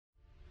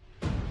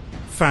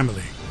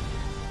Family,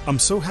 I'm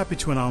so happy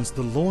to announce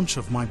the launch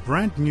of my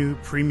brand new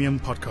premium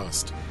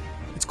podcast.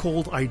 It's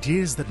called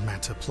Ideas That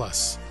Matter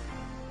Plus.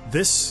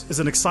 This is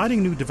an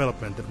exciting new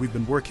development that we've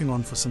been working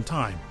on for some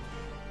time.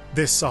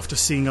 This after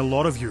seeing a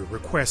lot of you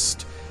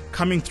request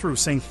coming through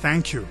saying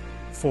thank you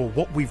for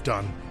what we've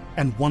done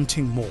and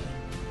wanting more.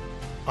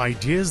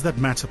 Ideas That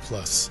Matter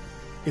Plus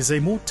is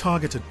a more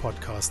targeted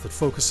podcast that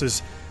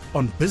focuses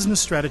on business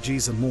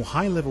strategies and more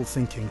high-level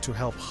thinking to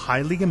help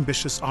highly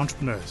ambitious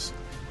entrepreneurs,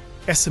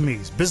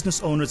 SMEs,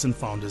 business owners and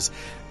founders,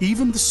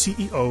 even the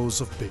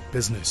CEOs of big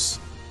business.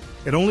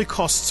 It only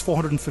costs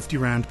 450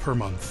 Rand per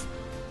month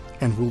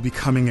and will be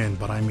coming in,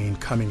 but I mean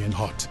coming in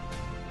hot.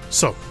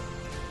 So,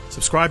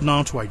 subscribe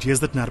now to Ideas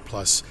That Matter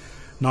Plus,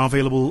 now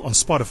available on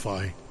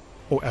Spotify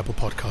or Apple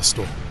Podcast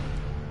Store.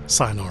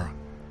 Sayonara.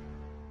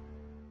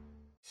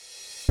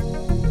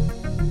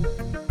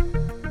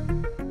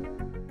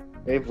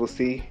 Hey,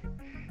 Vusi.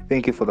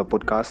 Thank you for the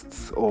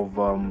podcasts of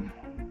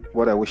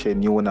What I Wish I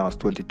Knew When I Was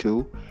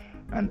 22,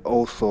 and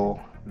also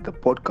the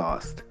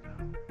podcast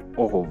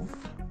of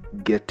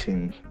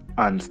Getting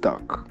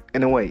Unstuck.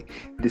 Anyway,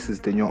 this is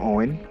Daniel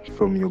Owen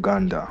from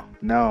Uganda.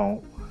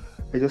 Now,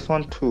 I just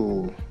want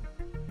to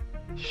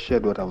share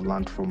what I've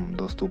learned from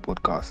those two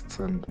podcasts,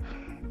 and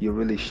you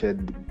really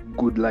shed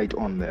good light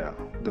on there.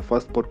 The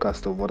first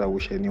podcast of What I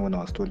Wish I Knew When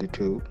I Was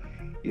 22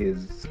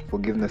 is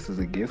Forgiveness is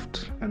a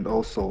Gift, and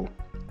also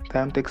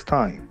Time Takes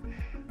Time.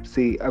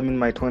 See, I'm in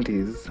my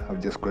 20s.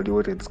 I've just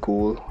graduated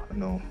school.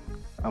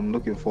 I'm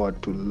looking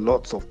forward to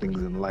lots of things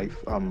in life.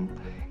 I'm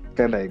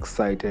kind of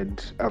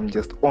excited. I'm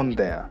just on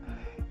there.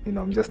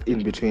 I'm just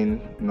in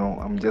between.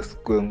 I'm just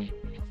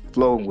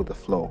flowing with the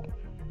flow.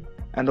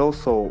 And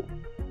also,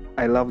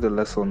 I love the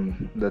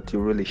lesson that you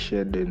really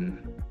shared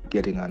in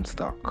Getting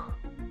Unstuck.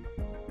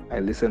 I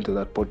listened to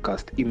that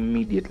podcast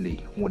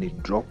immediately when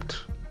it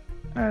dropped,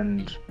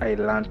 and I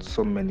learned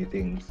so many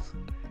things.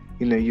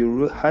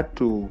 You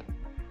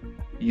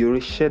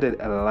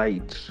shedded a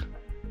light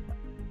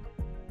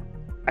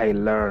I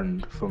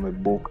learned from a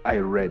book I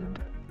read,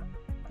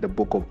 the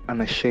book of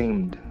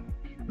Unashamed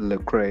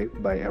Lecrae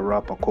by a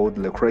rapper called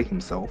Lecrae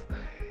himself,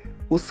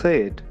 who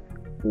said,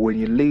 when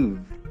you live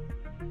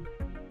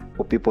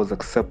for people's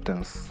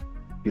acceptance,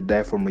 you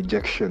die from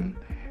rejection.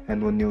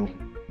 And when you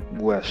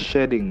were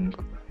shedding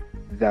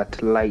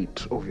that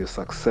light of your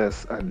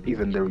success and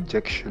even the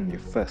rejection you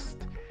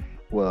faced,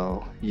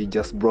 well, you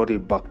just brought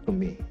it back to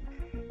me.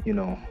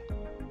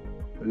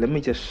 Let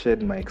me just share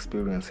my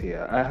experience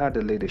here. I had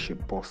a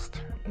leadership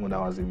post when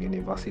I was in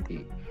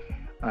university,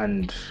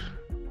 and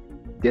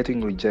getting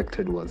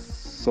rejected was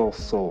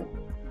so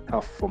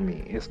tough for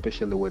me,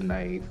 especially when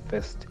I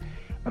faced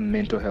a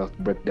mental health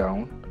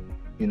breakdown.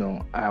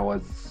 I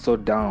was so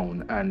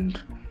down,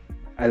 and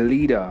a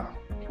leader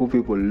who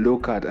people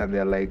look at and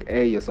they're like,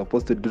 hey, you're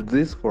supposed to do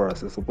this for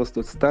us, you're supposed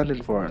to stand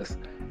in for us.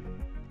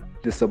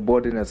 The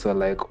subordinates were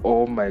like,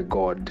 oh my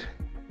God,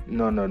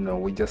 no,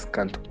 we just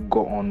can't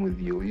go on with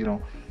you.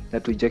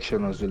 That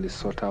rejection was really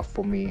so tough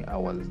for me. I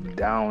was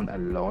down a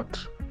lot.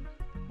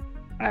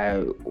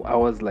 I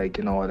was like,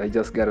 I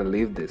just gotta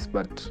leave this,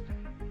 but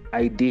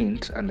I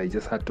didn't, and I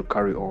just had to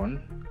carry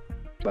on.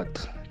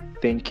 But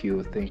thank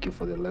you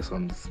for the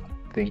lessons.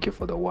 Thank you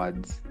for the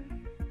words.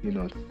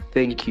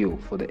 Thank you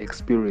for the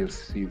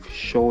experience you've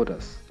showed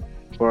us.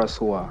 For us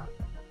who are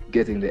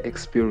getting the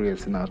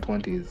experience in our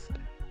 20s,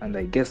 and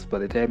I guess by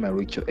the time I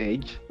reach your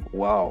age,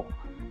 wow,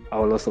 I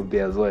will also be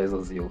as wise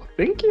as you.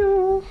 Thank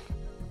you.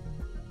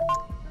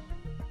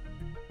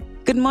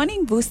 Good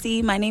morning,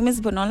 Vusi. My name is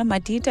Bonola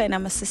Madita, and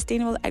I'm a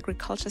sustainable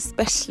agriculture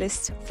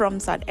specialist from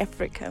South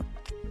Africa.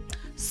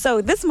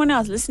 So this morning I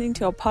was listening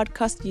to a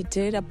podcast you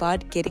did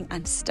about getting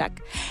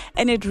unstuck,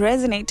 and it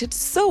resonated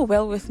so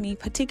well with me,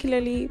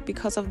 particularly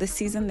because of the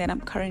season that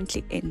I'm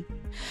currently in.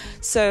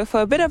 So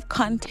for a bit of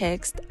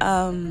context,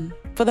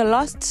 for the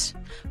last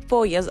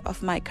 4 years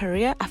of my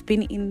career, I've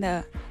been in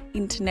the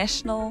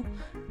international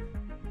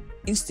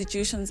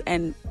institutions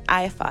and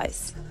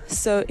IFIs.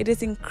 So it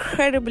is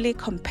incredibly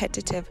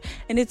competitive,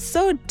 and it's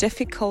so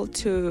difficult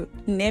to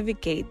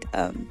navigate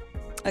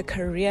a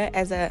career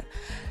as a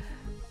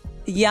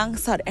young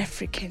South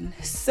African.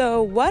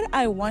 So what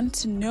I want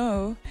to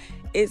know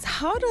is,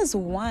 how does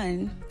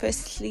one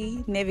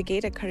firstly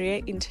navigate a career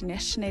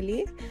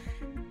internationally,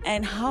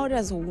 and how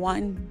does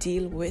one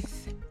deal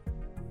with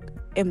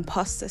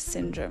imposter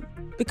syndrome?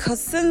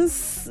 Because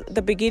since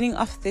the beginning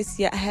of this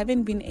year, I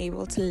haven't been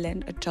able to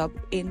land a job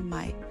in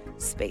my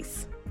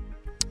space,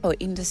 or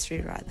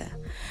industry rather.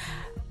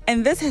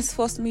 And this has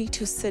forced me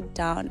to sit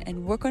down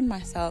and work on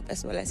myself,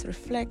 as well as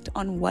reflect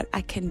on what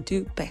I can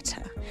do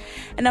better.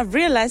 And I've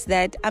realized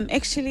that I'm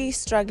actually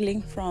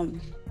struggling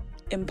from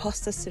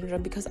imposter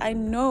syndrome, because I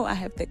know I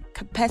have the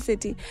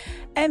capacity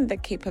and the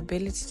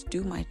capability to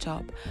do my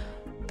job.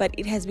 But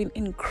it has been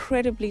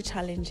incredibly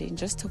challenging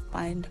just to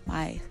find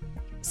my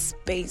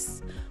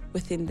space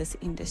within this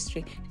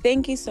industry.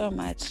 Thank you so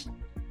much.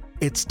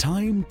 It's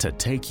time to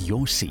take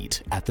your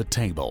seat at the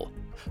table.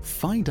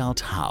 Find out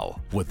how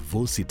with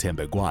Vusi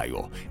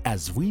Tembegwayo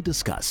as we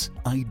discuss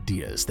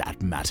ideas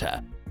that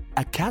matter.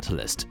 A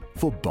catalyst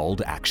for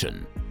bold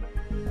action.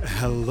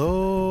 Hello,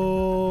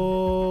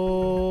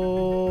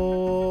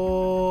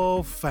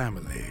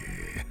 family.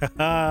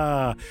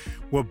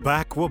 We're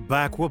back,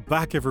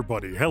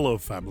 everybody. Hello,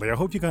 family. I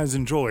hope you guys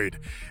enjoyed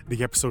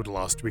the episode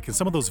last week, and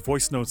some of those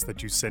voice notes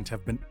that you sent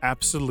have been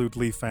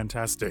absolutely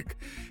fantastic.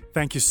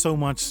 Thank you so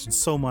much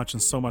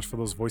for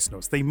those voice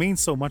notes. They mean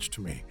so much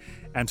to me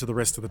and to the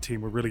rest of the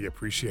team. We really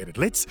appreciate it.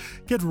 Let's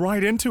get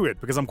right into it,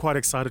 because I'm quite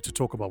excited to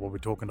talk about what we're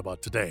talking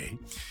about today,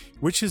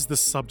 which is the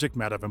subject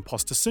matter of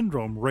imposter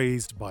syndrome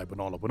raised by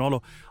Bonolo.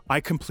 Bonolo,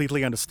 I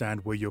completely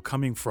understand where you're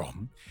coming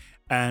from.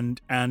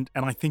 And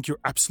I think you're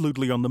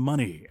absolutely on the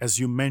money as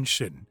you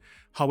mention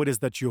how it is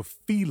that you're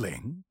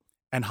feeling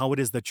and how it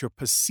is that you're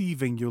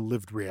perceiving your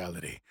lived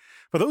reality.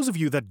 For those of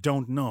you that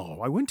don't know,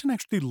 I went and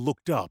actually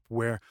looked up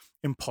where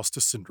imposter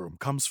syndrome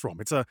comes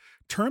from. It's a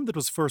term that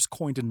was first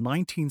coined in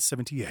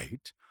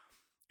 1978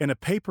 in a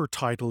paper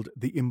titled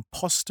The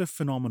Imposter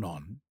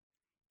Phenomenon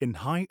in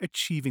High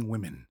Achieving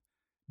Women,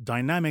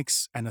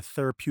 Dynamics and a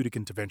Therapeutic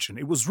Intervention.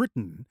 It was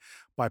written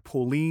by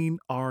Pauline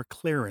R.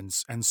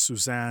 Clarence and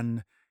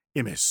Suzanne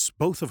Imis,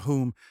 both of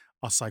whom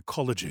are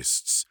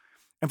psychologists.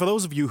 And for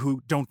those of you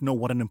who don't know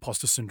what an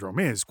imposter syndrome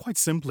is, quite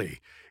simply,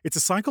 it's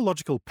a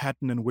psychological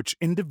pattern in which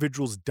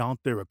individuals doubt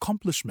their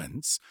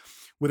accomplishments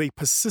with a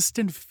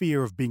persistent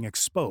fear of being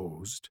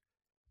exposed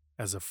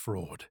as a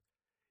fraud.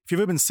 If you've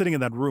ever been sitting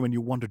in that room and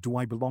you wonder, do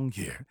I belong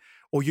here?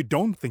 Or you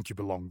don't think you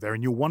belong there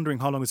and you're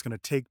wondering how long it's going to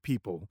take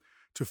people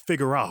to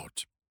figure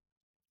out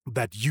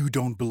that you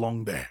don't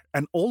belong there.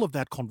 And all of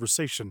that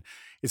conversation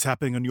is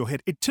happening in your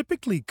head. It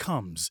typically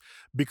comes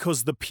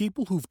because the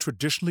people who've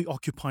traditionally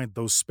occupied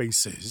those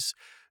spaces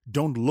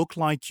don't look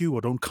like you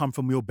or don't come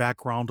from your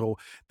background, or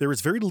there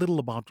is very little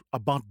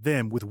about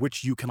them with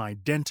which you can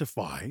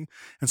identify.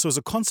 And so as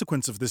a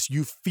consequence of this,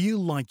 you feel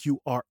like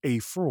you are a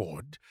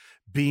fraud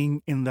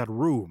being in that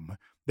room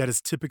that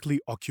is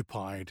typically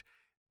occupied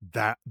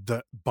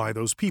by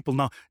those people.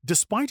 Now,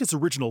 despite its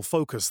original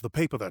focus, the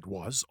paper that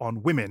was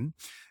on women,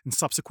 and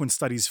subsequent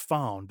studies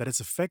found that its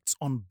effects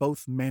on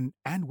both men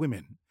and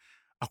women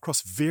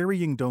across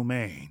varying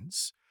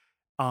domains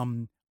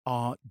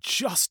are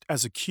just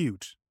as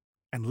acute,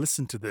 and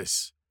listen to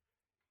this,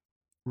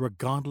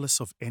 regardless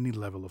of any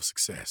level of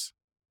success.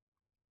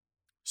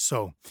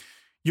 So,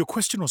 your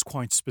question was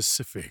quite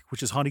specific,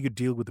 which is how do you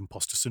deal with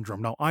imposter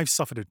syndrome? Now, I've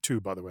suffered it too,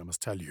 by the way, I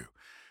must tell you.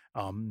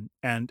 And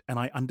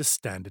I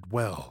understand it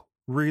well,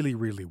 really,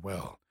 really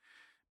well,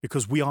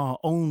 because we are our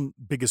own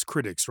biggest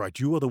critics, right?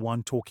 You are the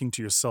one talking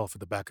to yourself at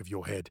the back of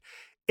your head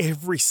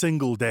every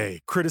single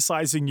day,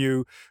 criticizing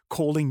you,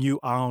 calling you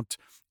out,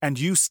 and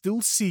you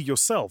still see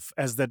yourself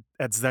as that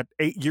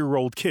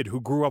 8-year-old kid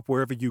who grew up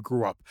wherever you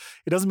grew up.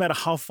 It doesn't matter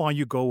how far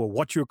you go or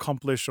what you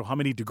accomplish or how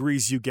many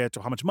degrees you get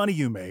or how much money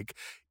you make.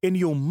 In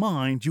your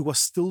mind, you are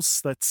still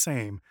that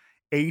same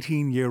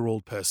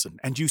 18-year-old person,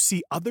 and you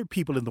see other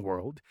people in the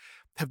world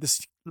have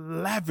this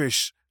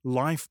lavish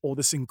life or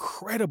this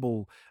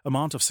incredible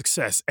amount of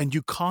success, and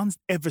you can't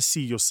ever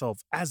see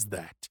yourself as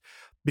that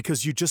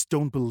because you just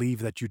don't believe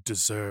that you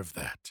deserve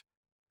that.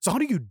 So how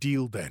do you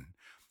deal then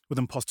with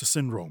imposter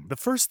syndrome? The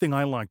first thing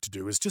I like to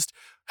do is just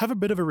have a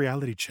bit of a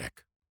reality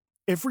check.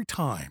 Every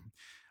time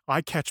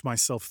I catch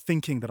myself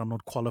thinking that I'm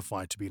not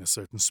qualified to be in a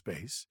certain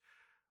space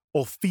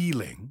or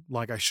feeling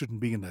like I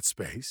shouldn't be in that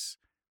space,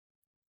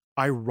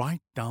 I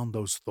write down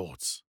those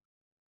thoughts.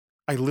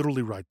 I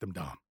literally write them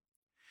down.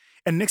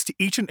 And next to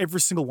each and every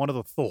single one of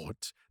the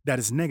thoughts that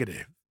is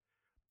negative,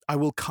 I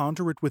will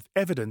counter it with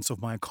evidence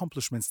of my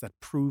accomplishments that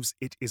proves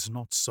it is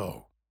not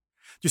so.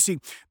 You see,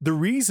 the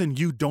reason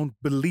you don't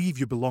believe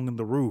you belong in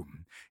the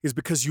room is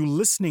because you're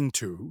listening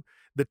to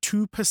the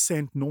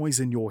 2%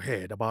 noise in your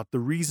head about the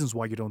reasons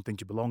why you don't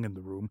think you belong in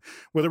the room,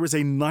 where there is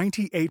a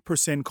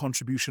 98%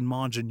 contribution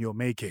margin you're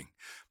making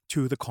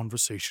to the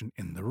conversation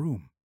in the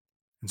room.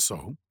 And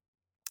so,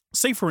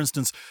 say, for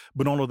instance,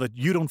 Bonolo, that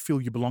you don't feel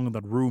you belong in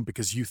that room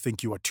because you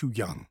think you are too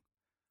young.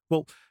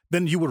 Well,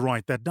 then you would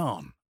write that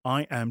down.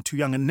 I am too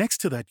young. And next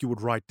to that, you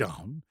would write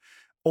down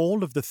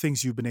all of the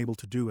things you've been able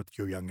to do at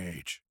your young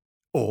age.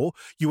 Or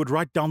you would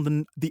write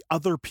down the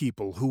other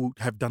people who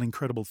have done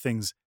incredible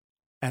things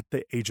at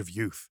the age of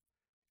youth.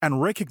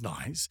 And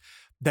recognize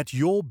that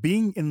your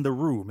being in the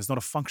room is not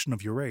a function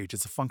of your age.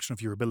 It's a function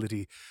of your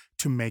ability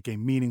to make a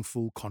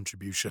meaningful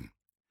contribution.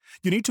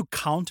 You need to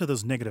counter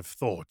those negative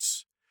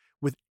thoughts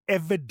with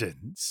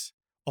evidence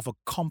of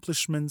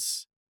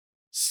accomplishments,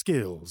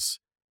 skills,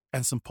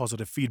 and some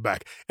positive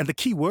feedback. And the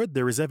key word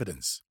there is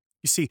evidence.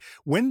 You see,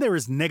 when there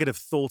is negative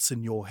thoughts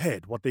in your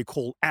head, what they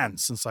call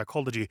ants in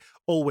psychology,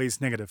 always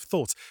negative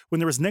thoughts. When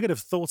there is negative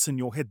thoughts in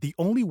your head, the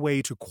only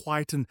way to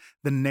quieten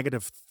the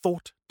negative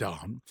thought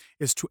down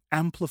is to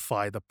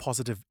amplify the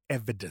positive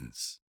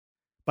evidence.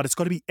 But it's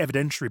got to be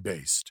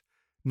evidentiary-based,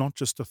 not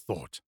just a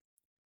thought.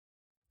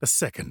 The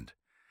second,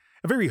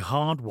 a very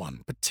hard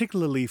one,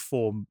 particularly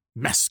for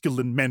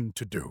masculine men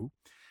to do,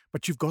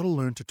 but you've got to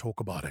learn to talk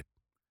about it.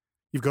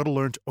 You've got to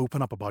learn to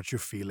open up about your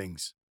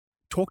feelings.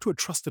 Talk to a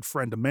trusted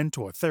friend, a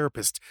mentor, a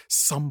therapist,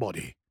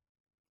 somebody.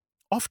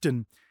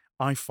 Often,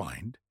 I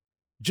find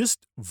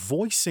just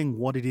voicing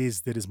what it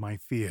is that is my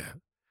fear,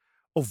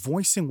 or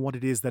voicing what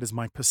it is that is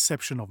my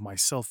perception of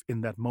myself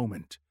in that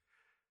moment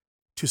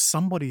to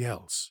somebody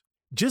else,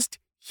 just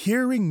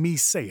hearing me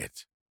say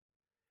it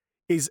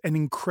is an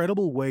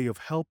incredible way of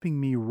helping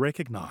me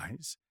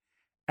recognize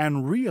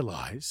and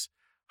realize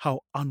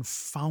how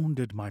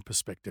unfounded my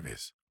perspective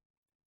is.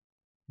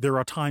 There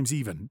are times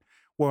even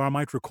where I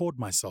might record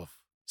myself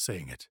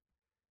saying it.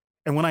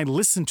 And when I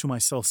listen to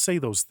myself say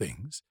those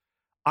things,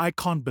 I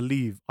can't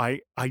believe I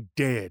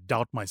dare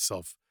doubt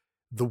myself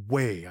the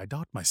way I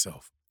doubt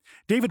myself.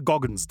 David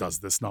Goggins does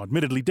this now.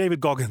 Admittedly, David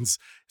Goggins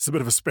is a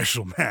bit of a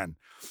special man.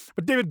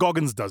 But David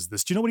Goggins does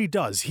this. Do you know what he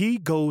does? He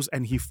goes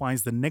and he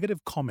finds the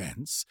negative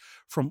comments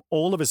from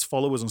all of his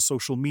followers on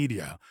social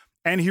media,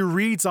 and he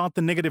reads out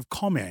the negative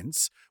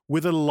comments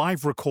with a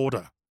live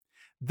recorder.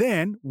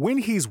 Then, when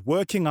he's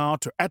working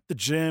out or at the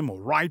gym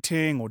or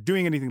writing or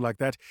doing anything like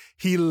that,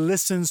 he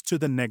listens to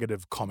the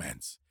negative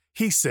comments.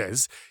 He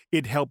says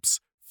it helps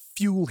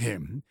fuel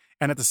him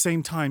and at the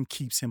same time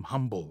keeps him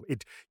humble.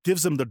 It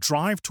gives him the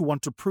drive to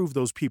want to prove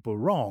those people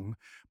wrong,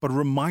 but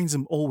reminds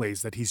him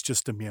always that he's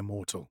just a mere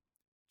mortal,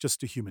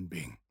 just a human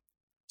being.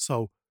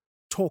 So,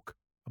 talk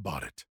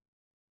about it.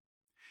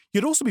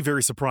 You'd also be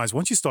very surprised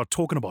once you start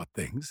talking about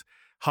things,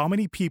 how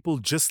many people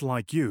just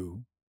like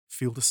you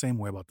feel the same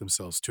way about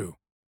themselves too.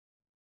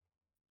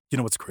 You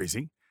know what's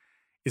crazy?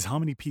 Is how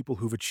many people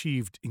who've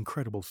achieved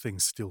incredible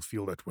things still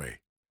feel that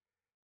way.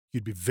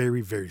 You'd be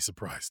very, very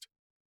surprised.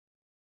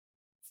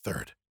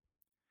 Third,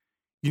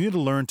 you need to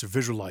learn to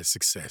visualize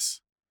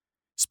success.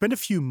 Spend a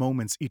few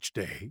moments each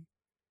day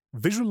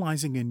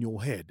visualizing in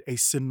your head a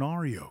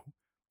scenario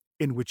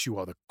in which you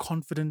are the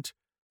confident,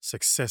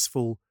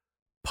 successful,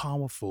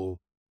 powerful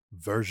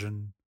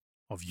version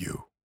of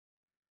you.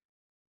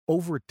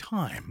 Over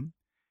time,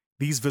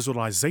 these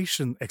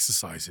visualization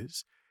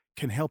exercises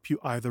can help you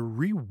either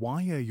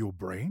rewire your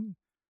brain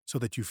so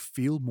that you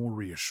feel more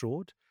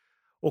reassured,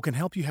 or can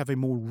help you have a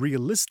more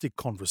realistic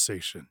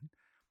conversation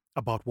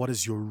about what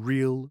is your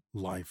real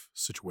life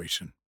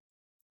situation.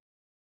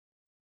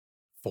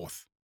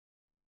 Fourth,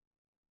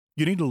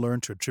 you need to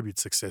learn to attribute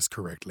success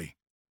correctly.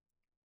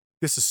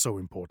 This is so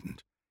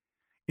important.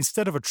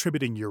 Instead of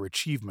attributing your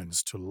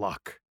achievements to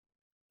luck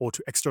or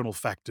to external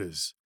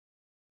factors,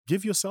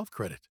 give yourself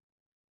credit.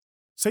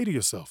 Say to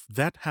yourself,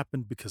 that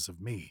happened because of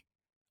me.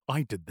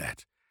 I did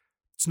that.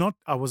 It's not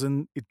I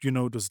wasn't, it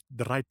was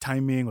the right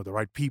timing or the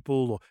right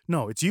people.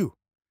 No, it's you.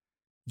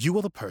 You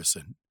are the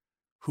person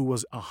who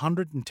was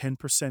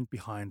 110%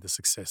 behind the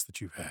success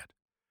that you've had.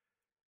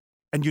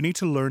 And you need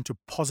to learn to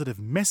positive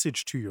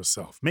message to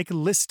yourself. Make a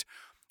list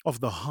of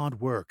the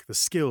hard work, the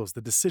skills,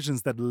 the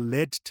decisions that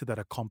led to that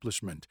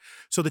accomplishment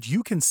so that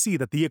you can see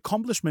that the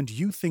accomplishment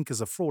you think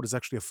is a fraud is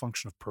actually a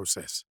function of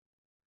process.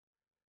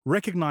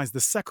 Recognize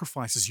the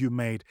sacrifices you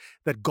made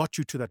that got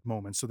you to that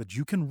moment so that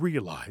you can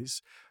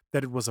realize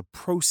that it was a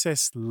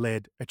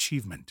process-led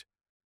achievement,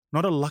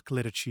 not a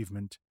luck-led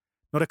achievement,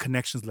 not a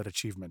connections-led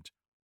achievement.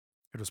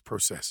 It was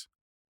process.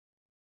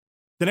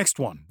 The next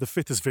one, the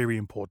fifth, is very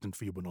important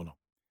for you, Bonolo.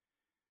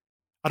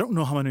 I don't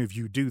know how many of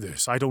you do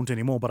this. I don't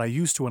anymore, but I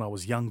used to when I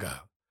was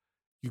younger.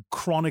 You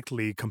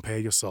chronically compare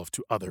yourself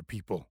to other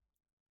people.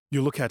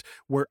 You look at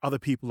where other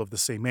people of the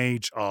same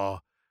age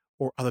are,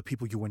 or other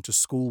people you went to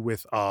school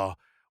with are,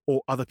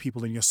 or other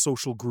people in your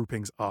social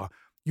groupings are.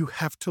 You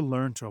have to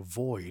learn to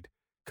avoid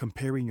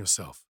comparing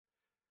yourself.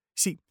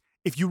 See,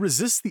 if you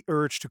resist the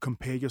urge to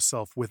compare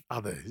yourself with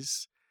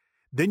others,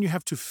 then you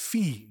have to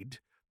feed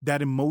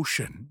that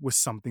emotion with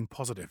something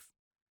positive.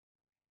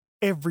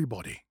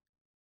 Everybody,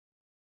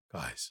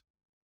 guys,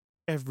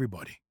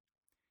 everybody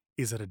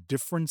is at a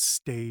different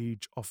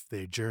stage of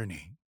their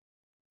journey,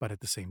 but at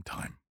the same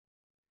time.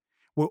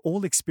 We're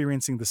all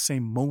experiencing the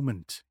same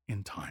moment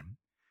in time,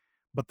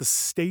 but the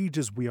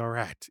stages we are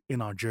at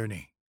in our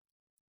journey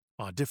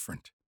are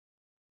different.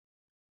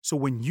 So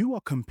when you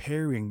are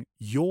comparing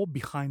your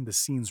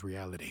behind-the-scenes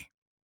reality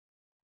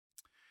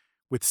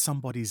with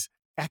somebody's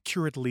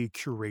accurately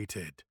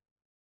curated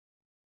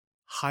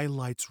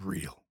highlights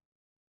reel,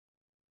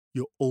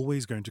 you're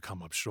always going to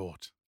come up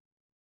short.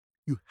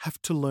 You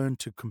have to learn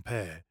to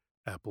compare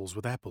apples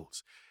with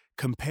apples.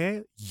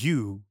 Compare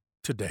you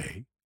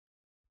today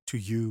to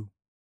you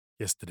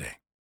yesterday.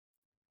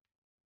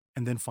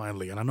 And then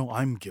finally, and I know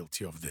I'm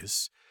guilty of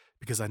this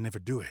because I never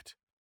do it,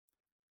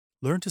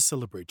 learn to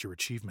celebrate your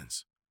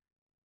achievements.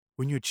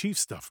 When you achieve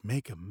stuff,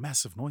 make a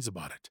massive noise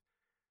about it.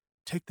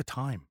 Take the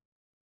time.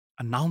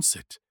 Announce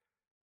it.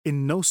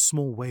 In no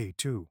small way,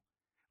 too.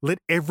 Let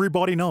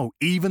everybody know,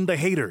 even the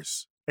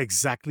haters,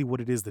 exactly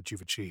what it is that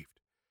you've achieved.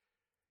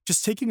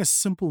 Just taking a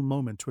simple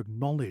moment to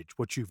acknowledge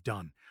what you've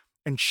done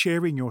and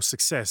sharing your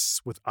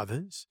success with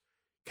others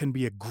can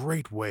be a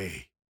great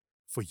way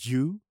for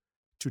you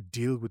to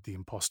deal with the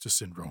imposter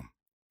syndrome.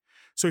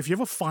 So if you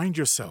ever find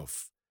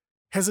yourself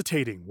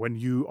hesitating when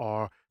you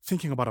are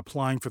thinking about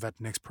applying for that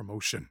next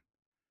promotion,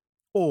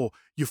 or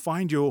you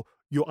find your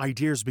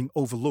ideas being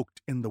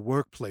overlooked in the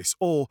workplace,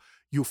 or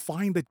you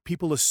find that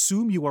people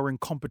assume you are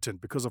incompetent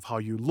because of how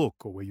you look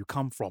or where you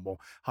come from or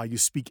how you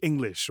speak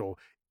English or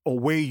or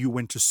where you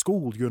went to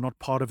school, you're not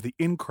part of the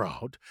in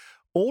crowd.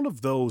 All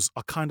of those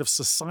are kind of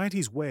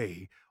society's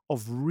way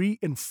of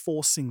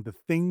reinforcing the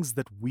things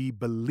that we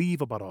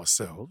believe about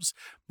ourselves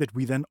that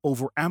we then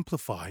over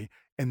amplify,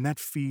 and that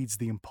feeds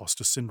the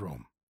imposter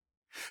syndrome.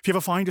 If you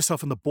ever find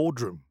yourself in the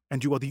boardroom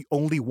and you are the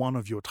only one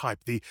of your type,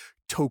 the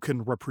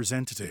token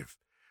representative,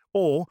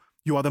 or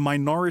you are the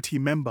minority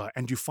member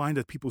and you find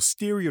that people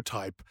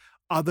stereotype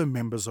other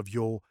members of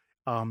your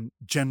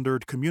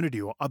gendered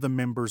community or other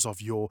members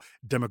of your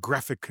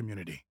demographic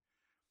community.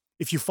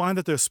 If you find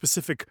that there are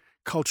specific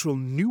cultural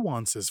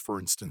nuances, for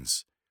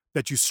instance,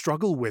 that you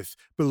struggle with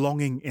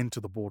belonging into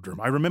the boardroom.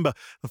 I remember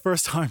the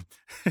first time,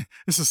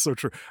 this is so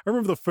true. I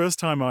remember the first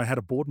time I had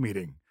a board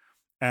meeting,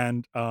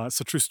 and it's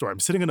a true story.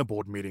 I'm sitting in a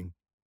board meeting.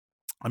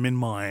 I'm in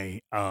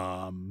my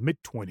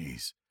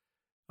mid-20s.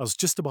 I was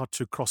just about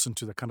to cross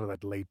into the kind of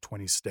that late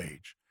 20s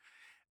stage.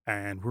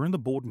 And we're in the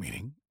board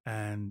meeting,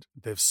 and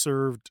they've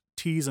served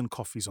teas and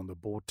coffees on the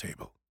board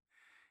table.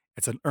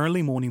 It's an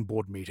early morning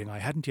board meeting. I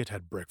hadn't yet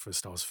had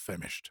breakfast. I was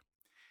famished.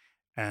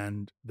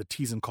 And the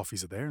teas and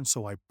coffees are there. And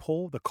so I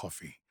pour the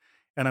coffee.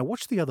 And I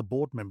watch the other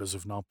board members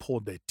who've now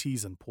poured their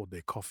teas and poured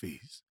their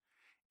coffees.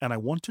 And I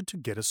wanted to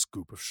get a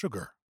scoop of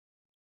sugar.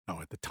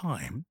 Now, at the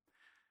time,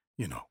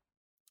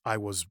 I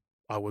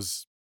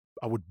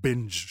would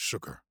binge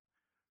sugar.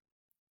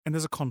 And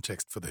there's a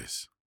context for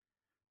this.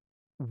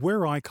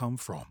 Where I come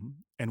from,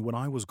 and when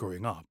I was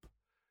growing up,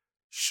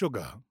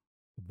 sugar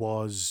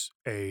was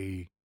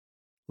a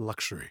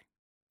luxury.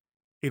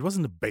 It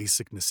wasn't a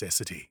basic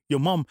necessity. Your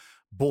mom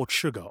bought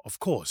sugar, of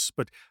course,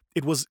 but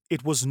it was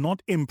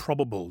not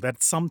improbable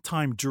that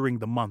sometime during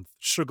the month,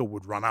 sugar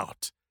would run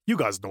out. You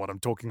guys know what I'm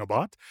talking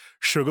about.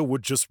 Sugar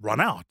would just run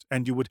out,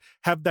 and you would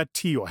have that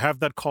tea or have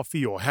that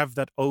coffee or have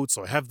that oats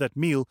or have that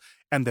meal,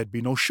 and there'd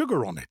be no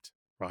sugar on it,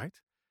 right?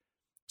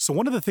 So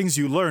one of the things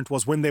you learned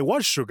was when there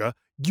was sugar,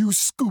 you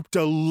scooped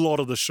a lot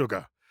of the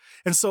sugar.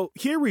 And so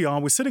here we are,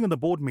 we're sitting in the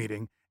board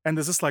meeting, and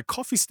there's this like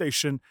coffee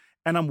station,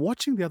 and I'm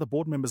watching the other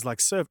board members like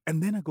serve,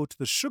 and then I go to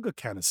the sugar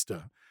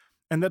canister,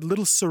 and that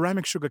little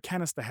ceramic sugar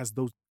canister has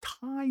those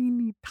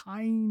tiny,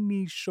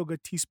 tiny sugar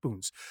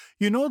teaspoons.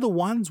 You know, the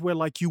ones where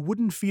like you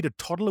wouldn't feed a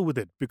toddler with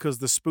it because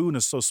the spoon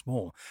is so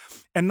small.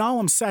 And now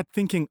I'm sat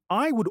thinking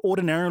I would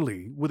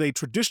ordinarily, with a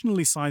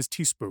traditionally sized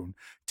teaspoon,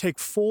 take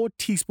 4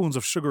 teaspoons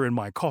of sugar in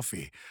my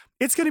coffee.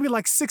 It's going to be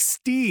like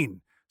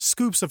 16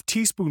 scoops of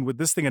teaspoon with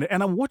this thing in it.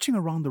 And I'm watching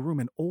around the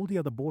room, and all the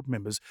other board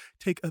members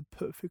take a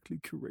perfectly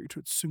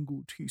curated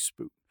single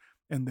teaspoon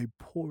and they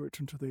pour it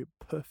into their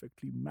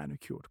perfectly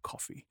manicured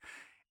coffee.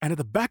 And at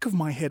the back of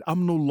my head,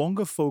 I'm no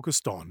longer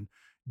focused on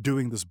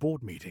doing this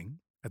board meeting.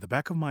 At the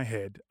back of my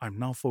head, I'm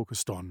now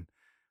focused on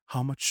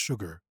how much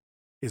sugar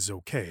is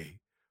okay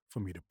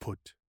for me to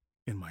put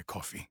in my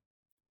coffee.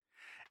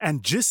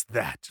 And just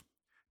that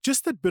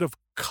bit of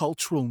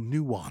cultural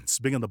nuance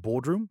being in the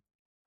boardroom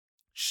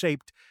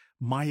shaped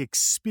my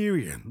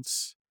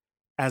experience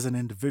as an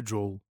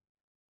individual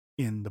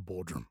in the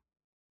boardroom.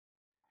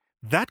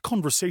 That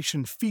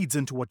conversation feeds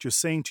into what you're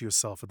saying to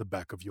yourself at the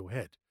back of your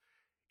head.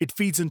 It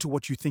feeds into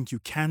what you think you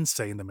can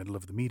say in the middle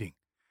of the meeting.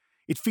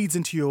 It feeds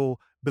into your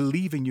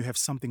believing you have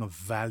something of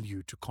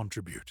value to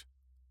contribute.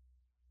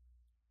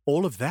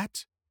 All of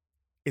that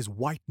is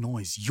white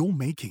noise. You're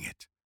making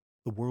it.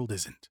 The world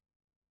isn't.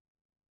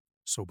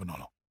 So,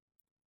 Bonolo,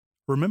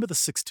 remember the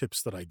 6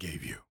 tips that I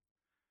gave you.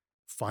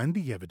 Find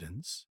the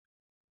evidence,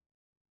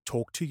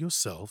 talk to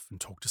yourself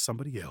and talk to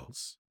somebody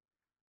else.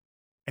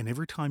 And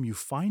every time you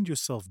find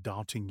yourself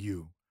doubting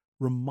you,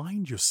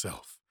 remind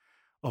yourself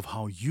of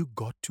how you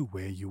got to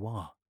where you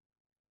are.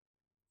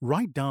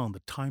 Write down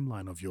the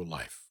timeline of your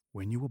life,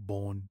 when you were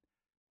born,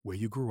 where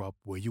you grew up,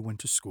 where you went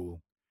to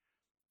school,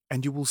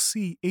 and you will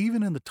see,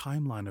 even in the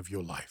timeline of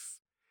your life,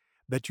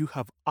 that you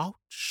have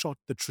outshot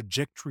the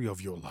trajectory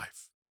of your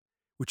life,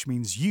 which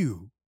means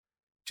you,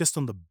 just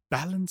on the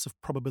balance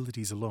of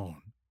probabilities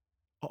alone,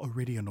 are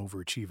already an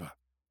overachiever.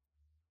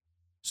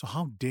 So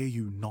how dare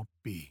you not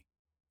be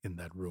in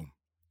that room?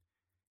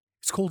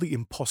 It's called the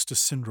imposter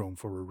syndrome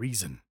for a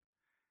reason.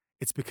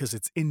 It's because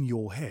it's in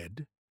your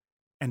head,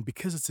 and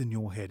because it's in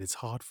your head, it's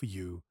hard for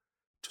you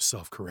to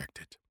self-correct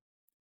it.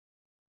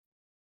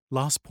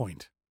 Last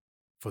point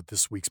for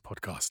this week's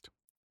podcast.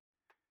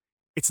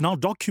 It's now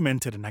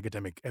documented in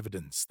academic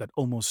evidence that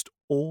almost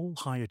all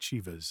high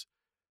achievers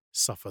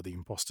suffer the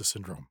imposter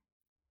syndrome.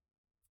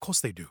 Of course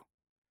they do.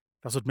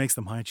 That's what makes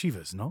them high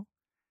achievers, no?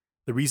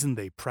 The reason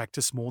they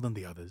practice more than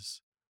the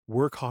others,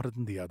 work harder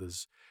than the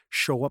others,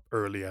 show up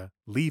earlier,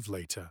 leave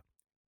later,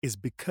 is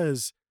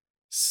because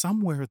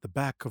somewhere at the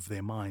back of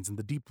their minds, in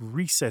the deep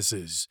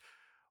recesses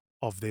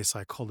of their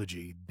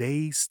psychology,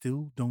 they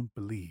still don't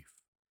believe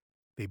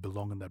they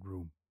belong in that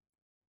room.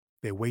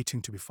 They're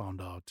waiting to be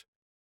found out,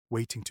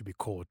 waiting to be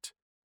caught,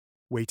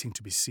 waiting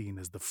to be seen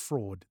as the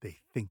fraud they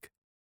think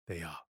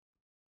they are.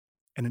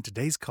 And in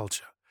today's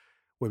culture,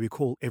 where we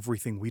call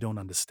everything we don't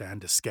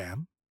understand a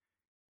scam,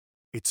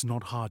 it's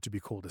not hard to be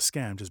called a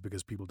scam just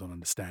because people don't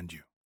understand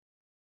you.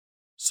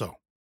 So,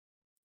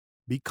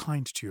 be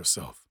kind to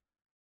yourself.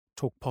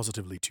 Talk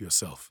positively to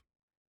yourself.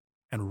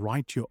 and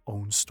write your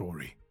own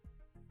story.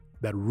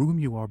 That room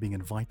you are being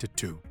invited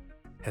to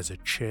has a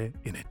chair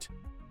in it,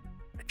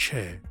 a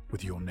chair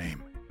with your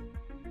name.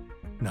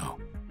 Now,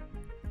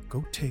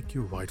 go take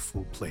your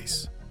rightful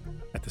place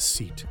at the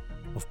seat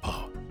of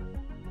power.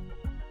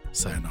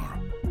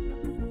 Sayonara.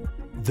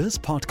 This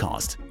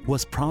podcast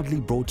was proudly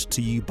brought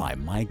to you by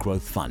My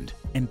Growth Fund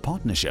in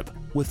partnership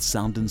with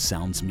Sound and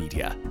Sounds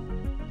Media.